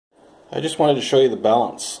I just wanted to show you the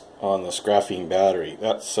balance on this graphene battery.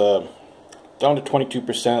 That's down to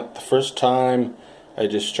 22%. The first time I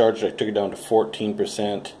discharged it, I took it down to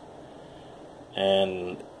 14%,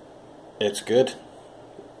 and it's good.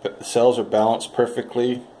 But the cells are balanced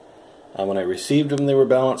perfectly. When I received them, they were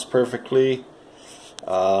balanced perfectly.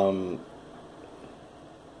 When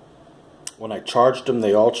I charged them,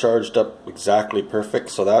 they all charged up exactly perfect,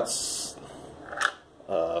 so that's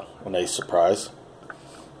a nice surprise.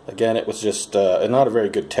 Again, it was just not a very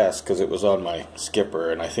good test because it was on my skipper,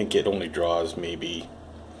 and I think it only draws maybe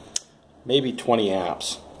 20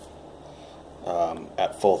 amps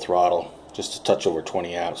at full throttle, just a touch over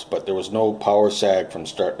 20 amps, but there was no power sag from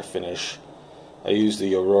start to finish. I used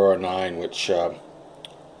the Aurora 9, which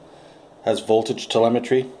has voltage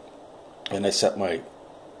telemetry, and I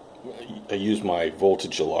used my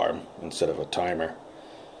voltage alarm instead of a timer.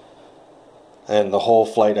 And the whole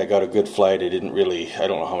flight, I got a good flight. I don't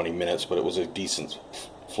know how many minutes, but it was a decent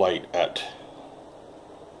flight at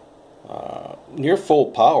near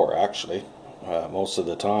full power, actually, most of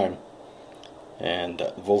the time. And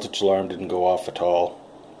the voltage alarm didn't go off at all.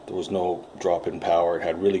 There was no drop in power. It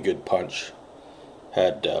had really good punch.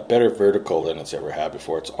 Had better vertical than it's ever had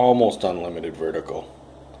before. It's almost unlimited vertical.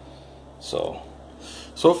 So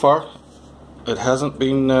far, it hasn't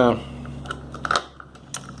been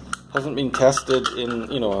tested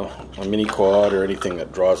in, a mini quad or anything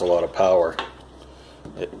that draws a lot of power.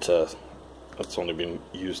 It's only been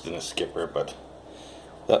used in a skipper, but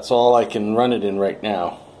that's all I can run it in right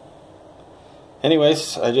now.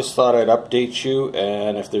 Anyways, I just thought I'd update you,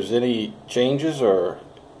 and if there's any changes or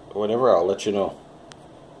whatever, I'll let you know.